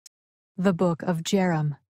The Book of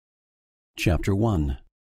Jarom. Chapter 1.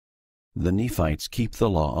 The Nephites keep the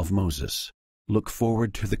law of Moses, look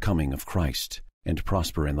forward to the coming of Christ, and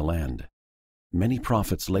prosper in the land. Many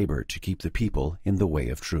prophets labor to keep the people in the way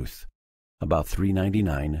of truth. About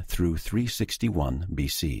 399 through 361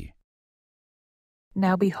 BC.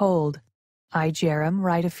 Now behold, I, Jarom,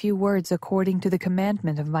 write a few words according to the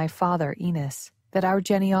commandment of my father Enos, that our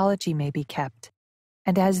genealogy may be kept.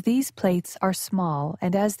 And as these plates are small,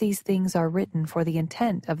 and as these things are written for the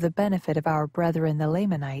intent of the benefit of our brethren the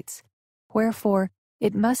Lamanites, wherefore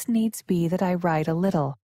it must needs be that I write a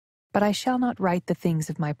little. But I shall not write the things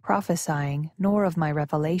of my prophesying, nor of my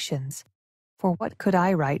revelations. For what could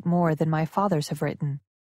I write more than my fathers have written?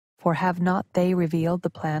 For have not they revealed the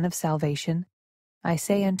plan of salvation? I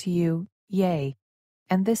say unto you, Yea,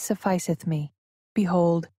 and this sufficeth me.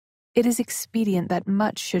 Behold, it is expedient that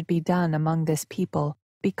much should be done among this people,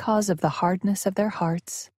 because of the hardness of their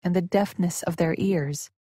hearts, and the deafness of their ears,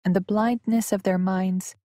 and the blindness of their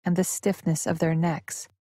minds, and the stiffness of their necks.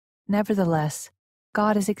 Nevertheless,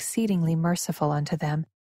 God is exceedingly merciful unto them,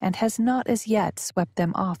 and has not as yet swept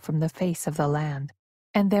them off from the face of the land.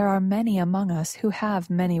 And there are many among us who have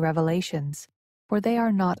many revelations, for they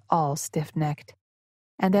are not all stiff-necked.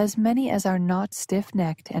 And as many as are not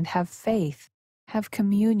stiff-necked and have faith, have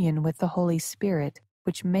communion with the Holy Spirit,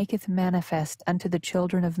 which maketh manifest unto the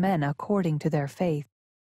children of men according to their faith.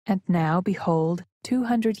 And now, behold,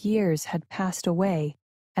 200 years had passed away,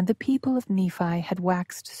 and the people of Nephi had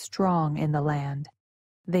waxed strong in the land.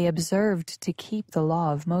 They observed to keep the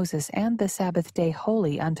law of Moses and the Sabbath day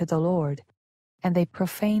holy unto the Lord. And they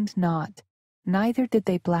profaned not, neither did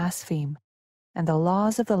they blaspheme. And the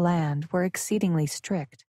laws of the land were exceedingly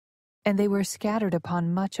strict. And they were scattered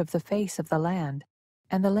upon much of the face of the land,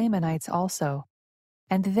 and the Lamanites also.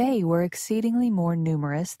 And they were exceedingly more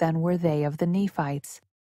numerous than were they of the Nephites.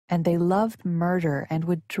 And they loved murder, and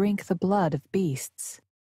would drink the blood of beasts.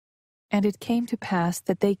 And it came to pass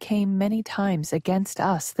that they came many times against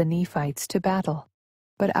us the Nephites to battle.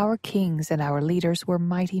 But our kings and our leaders were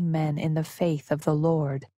mighty men in the faith of the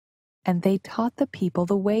Lord. And they taught the people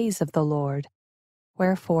the ways of the Lord.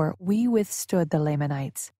 Wherefore we withstood the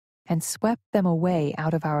Lamanites, and swept them away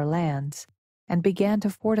out of our lands, and began to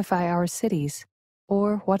fortify our cities,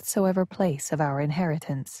 or whatsoever place of our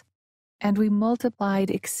inheritance. And we multiplied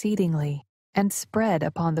exceedingly, and spread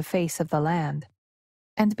upon the face of the land,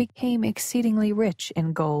 and became exceedingly rich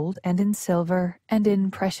in gold, and in silver, and in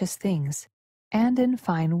precious things, and in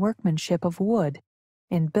fine workmanship of wood,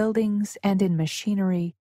 in buildings, and in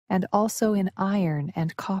machinery, and also in iron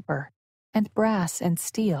and copper, and brass and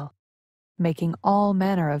steel, making all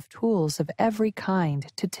manner of tools of every kind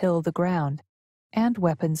to till the ground, and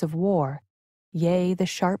weapons of war, yea, the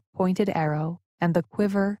sharp-pointed arrow, and the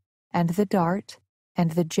quiver, and the dart,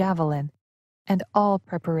 and the javelin, and all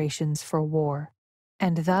preparations for war.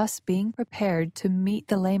 And thus being prepared to meet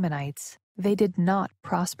the Lamanites, they did not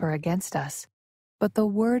prosper against us. But the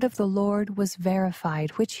word of the Lord was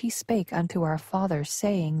verified, which he spake unto our fathers,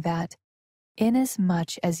 saying that,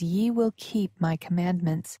 Inasmuch as ye will keep my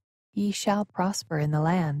commandments, ye shall prosper in the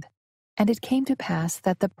land. And it came to pass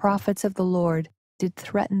that the prophets of the Lord did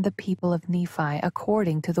threaten the people of Nephi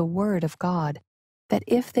according to the word of God, that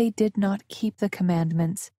if they did not keep the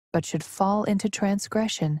commandments, but should fall into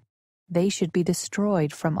transgression, they should be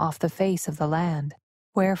destroyed from off the face of the land.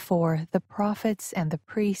 Wherefore the prophets and the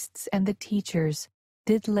priests and the teachers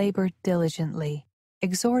did labor diligently,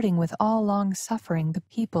 exhorting with all long-suffering the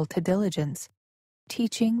people to diligence,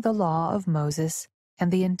 teaching the law of Moses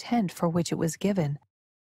and the intent for which it was given,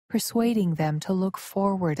 persuading them to look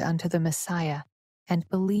forward unto the Messiah, and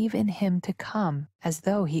believe in him to come as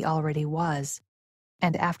though he already was.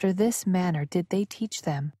 And after this manner did they teach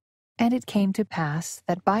them. And it came to pass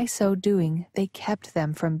that by so doing they kept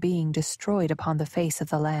them from being destroyed upon the face of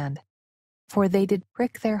the land. For they did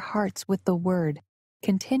prick their hearts with the word,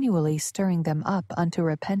 continually stirring them up unto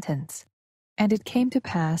repentance. And it came to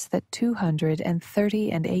pass that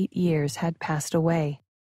 238 years had passed away,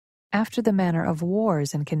 after the manner of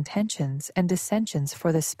wars and contentions and dissensions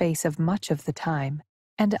for the space of much of the time.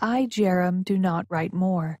 And I, Jarom, do not write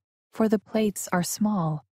more, for the plates are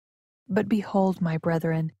small. But behold, my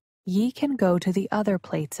brethren, ye can go to the other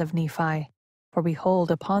plates of Nephi, for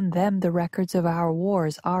behold, upon them the records of our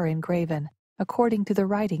wars are engraven, according to the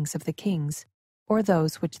writings of the kings, or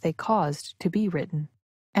those which they caused to be written.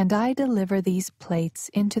 And I deliver these plates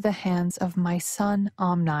into the hands of my son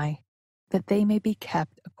Omni, that they may be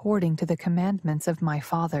kept according to the commandments of my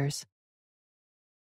fathers.